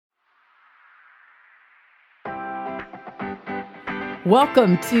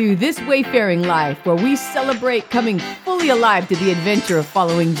Welcome to This Wayfaring Life, where we celebrate coming fully alive to the adventure of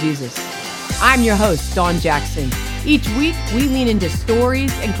following Jesus. I'm your host, Dawn Jackson. Each week, we lean into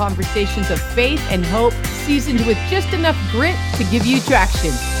stories and conversations of faith and hope, seasoned with just enough grit to give you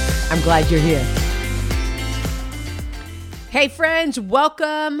traction. I'm glad you're here. Hey friends,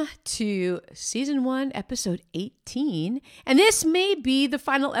 welcome to Season 1, Episode 18. And this may be the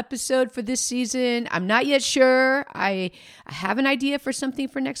final episode for this season. I'm not yet sure. I have an idea for something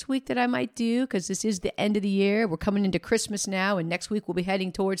for next week that I might do because this is the end of the year. We're coming into Christmas now, and next week we'll be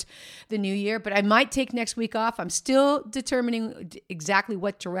heading towards the new year. But I might take next week off. I'm still determining exactly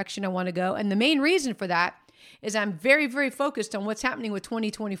what direction I want to go. And the main reason for that is I'm very, very focused on what's happening with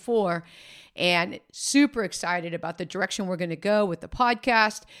 2024 and super excited about the direction we're going to go with the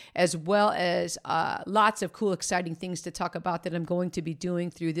podcast, as well as lots of cool, exciting things to talk about that I'm going to be doing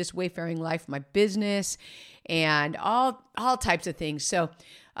through This Wayfaring Life, my business, and all types of things. So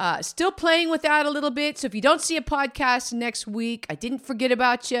still playing with that a little bit. So if you don't see a podcast next week, I didn't forget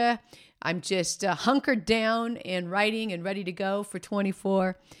about you. I'm just hunkered down and writing and ready to go for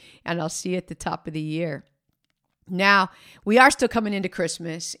 24, and I'll see you at the top of the year. Now, we are still coming into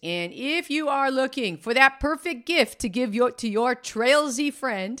Christmas, and if you are looking for that perfect gift to give to your Trail Z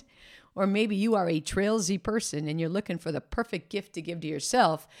friend, or maybe you are a Trail Z person and you're looking for the perfect gift to give to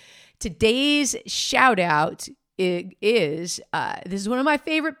yourself, today's shout out is this is one of my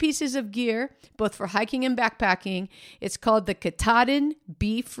favorite pieces of gear, both for hiking and backpacking. It's called the Katahdin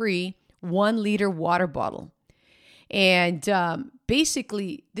Be Free 1 liter water bottle. And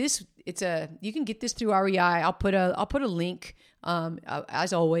basically, you can get this through REI. I'll put a link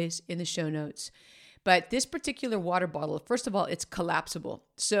as always in the show notes. But this particular water bottle, first of all, it's collapsible,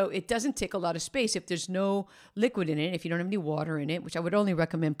 so it doesn't take a lot of space if there's no liquid in it. If you don't have any water in it, which I would only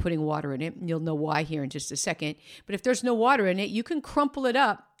recommend putting water in it, and you'll know why here in just a second. But if there's no water in it, you can crumple it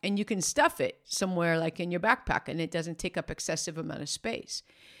up and you can stuff it somewhere like in your backpack, and it doesn't take up excessive amount of space.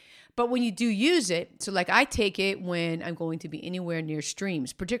 But when you do use it, so like I take it when I'm going to be anywhere near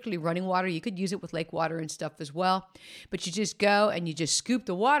streams, particularly running water. You could use it with lake water and stuff as well. But you just go and you just scoop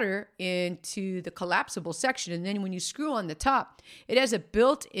the water into the collapsible section. And then when you screw on the top, it has a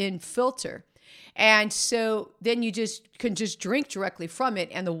built-in filter. And so then you can drink directly from it.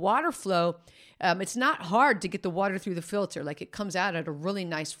 And the water flow, it's not hard to get the water through the filter. Like it comes out at a really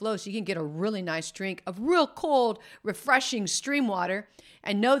nice flow. So you can get a really nice drink of real cold, refreshing stream water.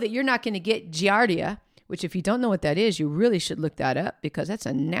 And know that you're not going to get giardia, which if you don't know what that is, you really should look that up because that's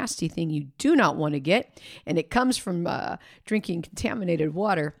a nasty thing you do not want to get. And it comes from drinking contaminated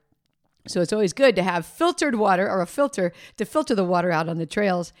water. So it's always good to have filtered water or a filter to filter the water out on the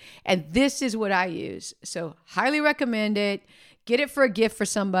trails. And this is what I use. So highly recommend it. Get it for a gift for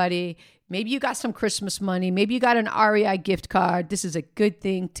somebody. Maybe you got some Christmas money. Maybe you got an REI gift card. This is a good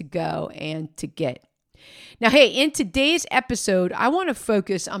thing to go and to get. Now, hey, in today's episode, I want to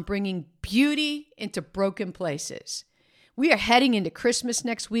focus on bringing beauty into broken places. We are heading into Christmas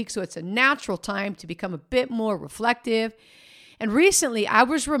next week, so it's a natural time to become a bit more reflective. And recently, I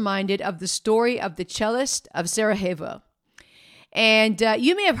was reminded of the story of the cellist of Sarajevo. And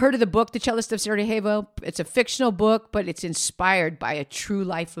you may have heard of the book, The Cellist of Sarajevo. It's a fictional book, but it's inspired by a true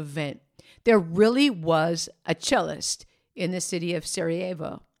life event. There really was a cellist in the city of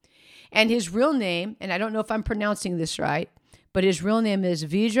Sarajevo. And his real name, and I don't know if I'm pronouncing this right, but his real name is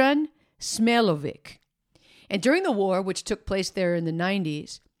Vedran Smilovic. And during the war, which took place there in the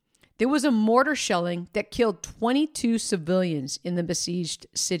 90s, there was a mortar shelling that killed 22 civilians in the besieged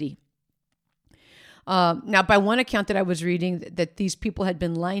city. Now, by one account that I was reading, that these people had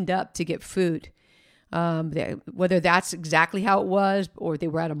been lined up to get food. Whether that's exactly how it was or they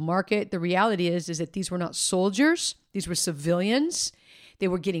were at a market, the reality is that these were not soldiers. These were civilians. They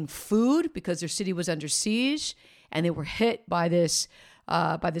were getting food because their city was under siege, and they were hit by this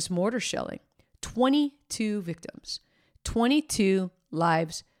mortar shelling. 22 victims, 22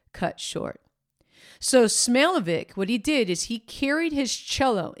 lives cut short. So Smilovic, what he did is he carried his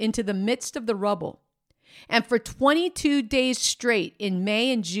cello into the midst of the rubble, and for 22 days straight in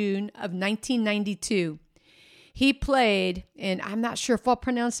May and June of 1992, he played, and I'm not sure if I'll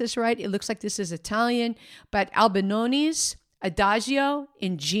pronounce this right. It looks like this is Italian, but Albinoni's Adagio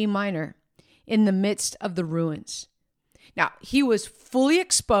in G minor in the midst of the ruins. Now, he was fully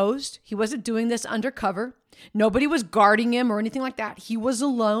exposed. He wasn't doing this undercover. Nobody was guarding him or anything like that. He was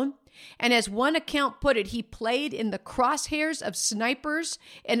alone. And as one account put it, he played in the crosshairs of snipers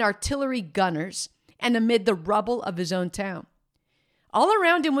and artillery gunners and amid the rubble of his own town. All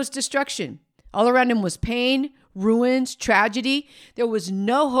around him was destruction. All around him was pain, ruins, tragedy. There was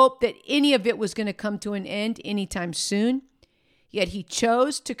no hope that any of it was going to come to an end anytime soon. yet he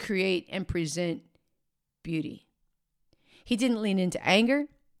chose to create and present beauty. He didn't lean into anger.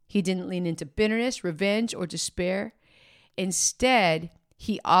 He didn't lean into bitterness, revenge, or despair. Instead,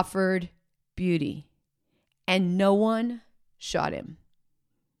 he offered beauty, and no one shot him.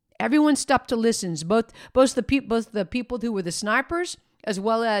 Everyone stopped to listen, both the people who were the snipers as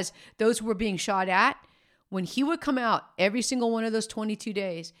well as those who were being shot at. When he would come out every single one of those 22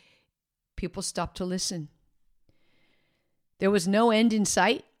 days, people stopped to listen. There was no end in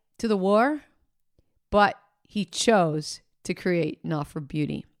sight to the war, but he chose to create and offer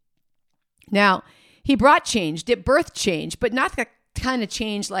beauty. Now, he brought change, it birthed change, but not the kind of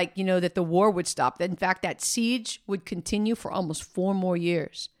change like, that the war would stop. In fact, that siege would continue for almost 4 more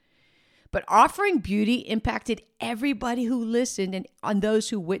years. But offering beauty impacted everybody who listened and on those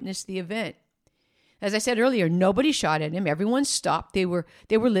who witnessed the event. As I said earlier, nobody shot at him. Everyone stopped. They were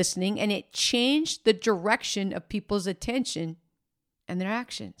listening, and it changed the direction of people's attention and their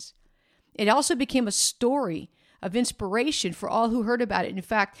actions. It also became a story of inspiration for all who heard about it. In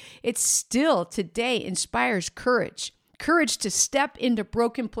fact, it still today inspires courage to step into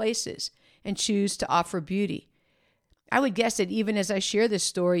broken places and choose to offer beauty. I would guess that even as I share this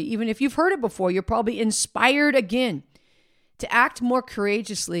story, even if you've heard it before, you're probably inspired again to act more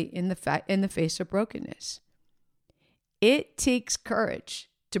courageously in the face of brokenness. It takes courage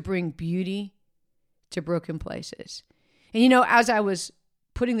to bring beauty to broken places. And as I was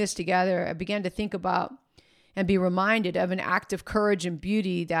putting this together, I began to think about and be reminded of an act of courage and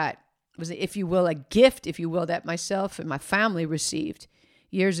beauty that was, if you will, a gift, that myself and my family received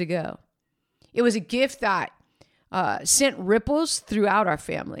years ago. It was a gift that sent ripples throughout our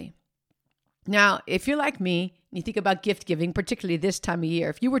family. Now, if you're like me, and you think about gift giving, particularly this time of year,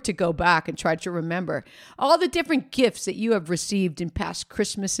 if you were to go back and try to remember all the different gifts that you have received in past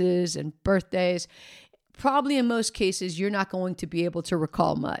Christmases and birthdays, probably in most cases, you're not going to be able to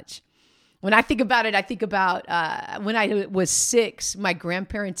recall much. When I think about it, I think about when I was 6, my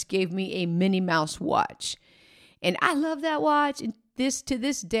grandparents gave me a Minnie Mouse watch. And I love that watch. And to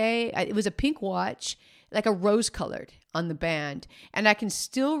this day, it was a pink watch, like a rose-colored on the band. And I can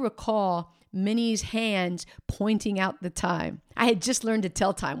still recall Minnie's hands pointing out the time. I had just learned to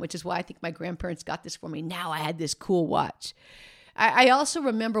tell time, which is why I think my grandparents got this for me. Now I had this cool watch. I also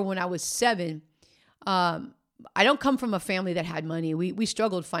remember when I was 7, I don't come from a family that had money. We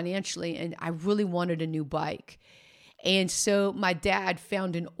struggled financially, and I really wanted a new bike. And so my dad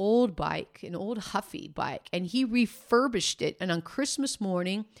found an old bike, an old Huffy bike, and he refurbished it. And on Christmas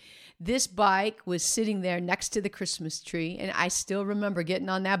morning, this bike was sitting there next to the Christmas tree. And I still remember getting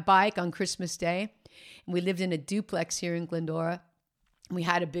on that bike on Christmas Day. And we lived in a duplex here in Glendora. We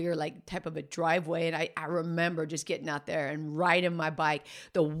had a bigger type of a driveway. And I remember just getting out there and riding my bike,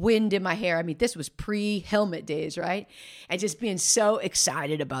 the wind in my hair. I mean, this was pre-helmet days, right? And just being so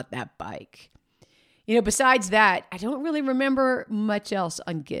excited about that bike. Besides that, I don't really remember much else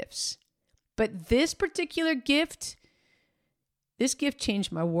on gifts. But this particular gift,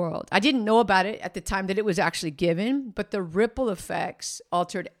 changed my world. I didn't know about it at the time that it was actually given, but the ripple effects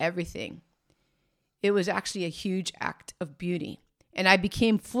altered everything. It was actually a huge act of beauty. And I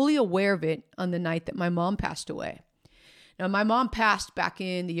became fully aware of it on the night that my mom passed away. Now, my mom passed back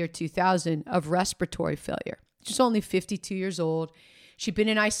in the year 2000 of respiratory failure. She's only 52 years old. She'd been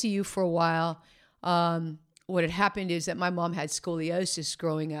in ICU for a while. What had happened is that my mom had scoliosis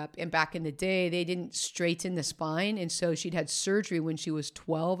growing up, and back in the day, they didn't straighten the spine, and so she'd had surgery when she was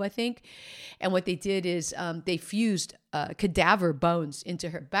 12, I think. And what they did is they fused cadaver bones into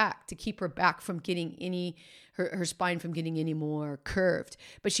her back to keep her back from getting her spine from getting any more curved.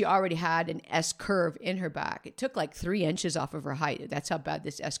 But she already had an S curve in her back. It took 3 inches off of her height. That's how bad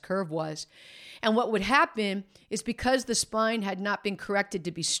this S curve was. And what would happen is because the spine had not been corrected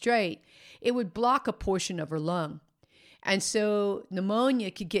to be straight, it would block a portion of her lung. And so pneumonia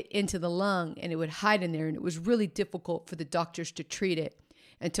could get into the lung and it would hide in there. And it was really difficult for the doctors to treat it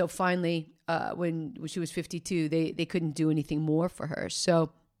until finally, when she was 52, they couldn't do anything more for her.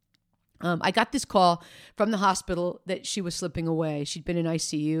 So I got this call from the hospital that she was slipping away. She'd been in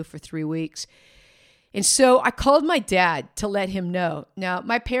ICU for 3 weeks. And so I called my dad to let him know. Now,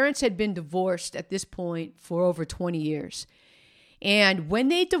 my parents had been divorced at this point for over 20 years. And when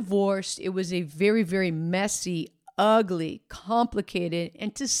they divorced, it was a very, very messy, ugly, complicated,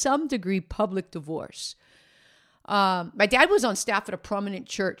 and to some degree, public divorce. My dad was on staff at a prominent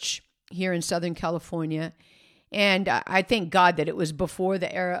church here in Southern California. And I thank God that it was before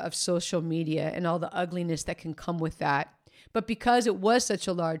the era of social media and all the ugliness that can come with that. But because it was such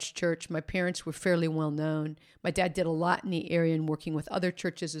a large church, my parents were fairly well known. My dad did a lot in the area and working with other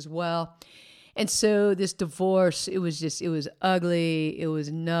churches as well. And so this divorce, it was ugly. It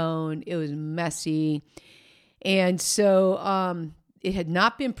was known. It was messy. And so it had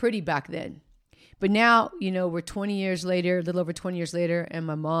not been pretty back then. But now, we're 20 years later, a little over 20 years later, and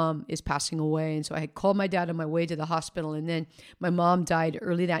my mom is passing away. And so I had called my dad on my way to the hospital, and then my mom died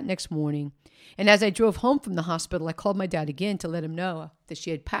early that next morning. And as I drove home from the hospital, I called my dad again to let him know that she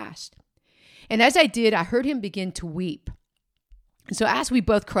had passed. And as I did, I heard him begin to weep. And so as we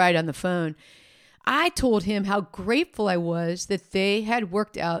both cried on the phone, I told him how grateful I was that they had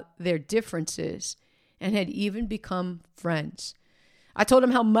worked out their differences and had even become friends. I told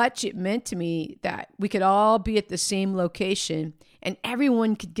him how much it meant to me that we could all be at the same location and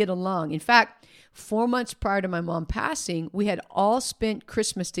everyone could get along. In fact, 4 months prior to my mom passing, we had all spent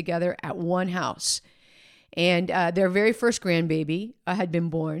Christmas together at one house. And their very first grandbaby had been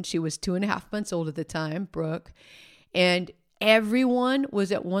born. She was 2.5 months old at the time, Brooke. And everyone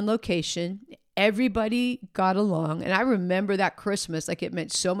was at one location. Everybody got along. And I remember that Christmas like it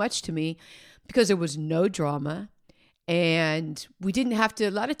meant so much to me because there was no drama. And we didn't have to,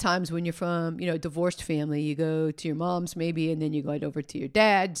 a lot of times when you're from, divorced family, you go to your mom's maybe, and then you go over to your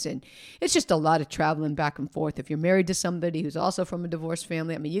dad's. And it's just a lot of traveling back and forth. If you're married to somebody who's also from a divorced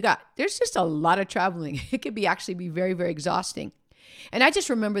family, there's just a lot of traveling. It could actually be very, very exhausting. And I just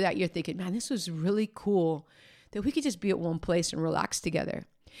remember that year thinking, man, this was really cool that we could just be at one place and relax together.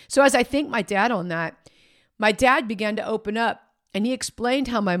 So as I thanked my dad on that, my dad began to open up, and he explained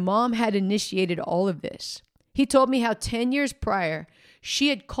how my mom had initiated all of this. He told me how 10 years prior, she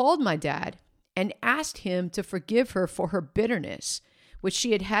had called my dad and asked him to forgive her for her bitterness, which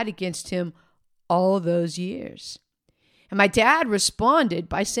she had had against him all those years. And my dad responded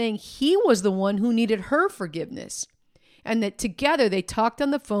by saying he was the one who needed her forgiveness, and that together they talked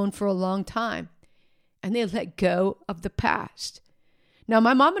on the phone for a long time, and they let go of the past. Now,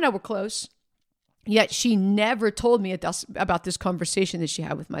 my mom and I were close, yet she never told me about this conversation that she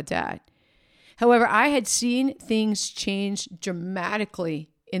had with my dad. However, I had seen things change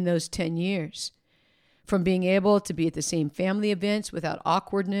dramatically in those 10 years. From being able to be at the same family events without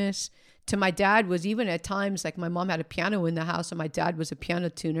awkwardness, to my dad was even at times, like my mom had a piano in the house and my dad was a piano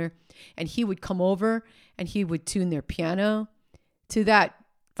tuner, and he would come over and he would tune their piano, to that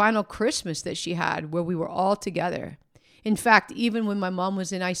final Christmas that she had where we were all together. In fact, even when my mom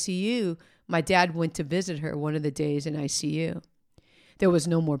was in ICU, my dad went to visit her one of the days in ICU. There was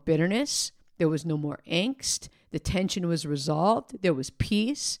no more bitterness. There was no more angst. The tension was resolved. There was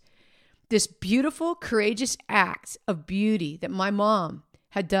peace. This beautiful, courageous act of beauty that my mom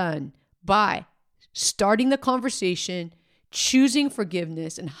had done by starting the conversation, choosing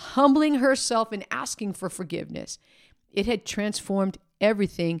forgiveness, and humbling herself and asking for forgiveness, it had transformed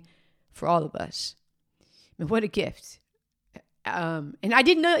everything for all of us. I mean, what a gift. And I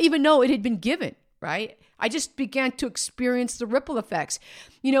didn't even know it had been given, right? I just began to experience the ripple effects.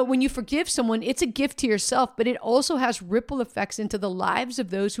 When you forgive someone, it's a gift to yourself, but it also has ripple effects into the lives of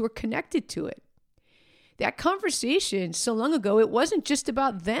those who are connected to it. That conversation so long ago, it wasn't just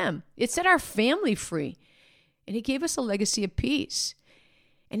about them. It set our family free, and it gave us a legacy of peace.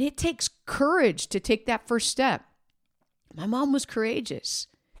 And it takes courage to take that first step. My mom was courageous.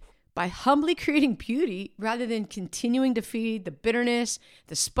 By humbly creating beauty rather than continuing to feed the bitterness,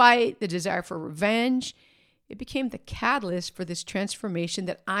 the spite, the desire for revenge, it became the catalyst for this transformation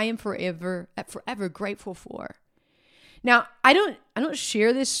that I am forever grateful for. Now, I don't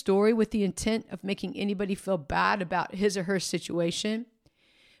share this story with the intent of making anybody feel bad about his or her situation.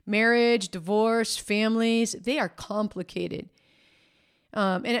 Marriage, divorce, families, they are complicated.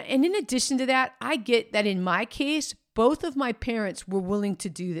 And in addition to that, I get that in my case, both of my parents were willing to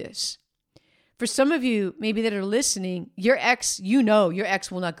do this. For some of you, maybe that are listening, your ex, your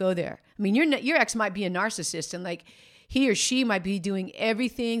ex will not go there. I mean, your ex might be a narcissist, and like he or she might be doing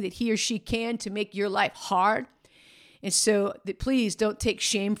everything that he or she can to make your life hard. And so please don't take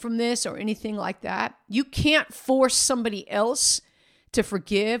shame from this or anything like that. You can't force somebody else to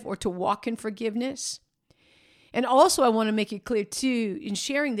forgive or to walk in forgiveness. And also, I want to make it clear too, in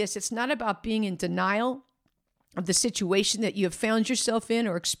sharing this, it's not about being in denial of the situation that you have found yourself in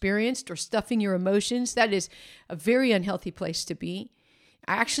or experienced, or stuffing your emotions. That is a very unhealthy place to be.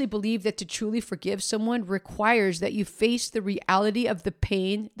 I actually believe that to truly forgive someone requires that you face the reality of the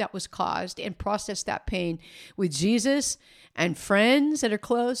pain that was caused and process that pain with Jesus and friends that are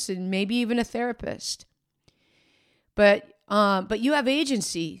close and maybe even a therapist. But you have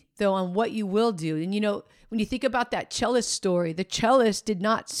agency, though, on what you will do. And when you think about that cellist story, the cellist did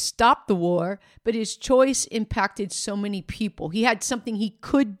not stop the war, but his choice impacted so many people. He had something he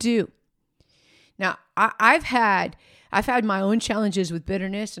could do. Now, I've had I've had my own challenges with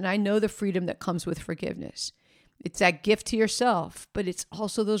bitterness, and I know the freedom that comes with forgiveness. It's that gift to yourself, but it's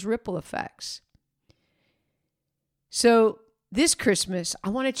also those ripple effects. So this Christmas, I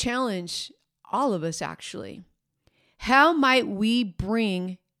want to challenge all of us, actually. How might we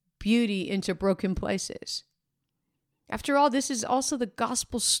bring beauty into broken places? After all, this is also the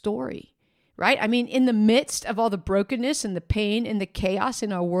gospel story, right? I mean, in the midst of all the brokenness and the pain and the chaos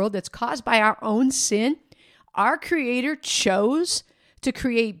in our world that's caused by our own sin, our Creator chose to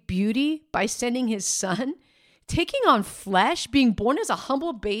create beauty by sending His Son, taking on flesh, being born as a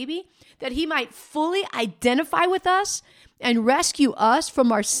humble baby, that He might fully identify with us and rescue us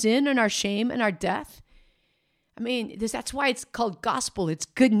from our sin and our shame and our death. I mean, that's why it's called gospel. It's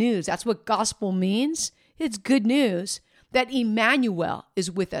good news. That's what gospel means. It's good news that Emmanuel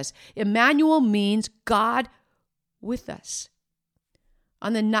is with us. Emmanuel means God with us.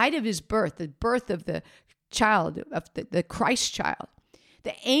 On the night of His birth, the birth of the child, of the Christ child,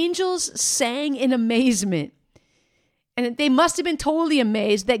 the angels sang in amazement. And they must have been totally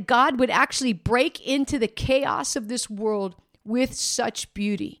amazed that God would actually break into the chaos of this world with such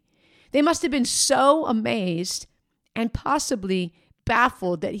beauty. They must have been so amazed and possibly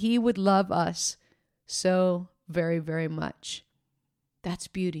baffled that He would love us so very, very much. That's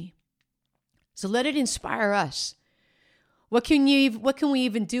beauty. So let it inspire us. What can we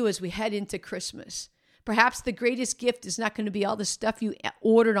even do as we head into Christmas? Perhaps the greatest gift is not going to be all the stuff you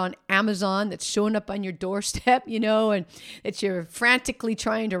ordered on Amazon that's showing up on your doorstep, and that you're frantically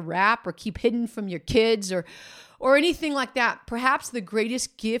trying to wrap or keep hidden from your kids or anything like that. Perhaps the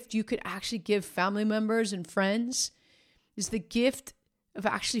greatest gift you could actually give family members and friends is the gift of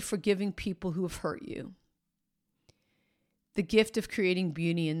actually forgiving people who have hurt you. The gift of creating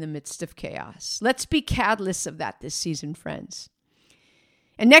beauty in the midst of chaos. Let's be catalysts of that this season, friends.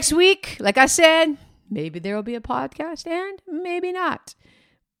 And next week, like I said, maybe there will be a podcast and maybe not.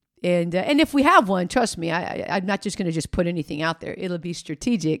 And if we have one, trust me, I'm not just going to just put anything out there. It'll be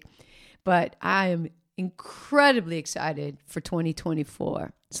strategic. But I am incredibly excited for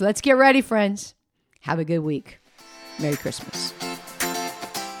 2024. So let's get ready, friends. Have a good week. Merry Christmas.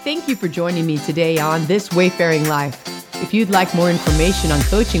 Thank you for joining me today on This Wayfaring Life. If you'd like more information on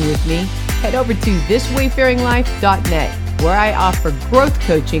coaching with me, head over to thiswayfaringlife.net, where I offer growth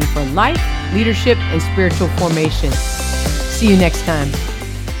coaching for life, leadership, and spiritual formation. See you next time.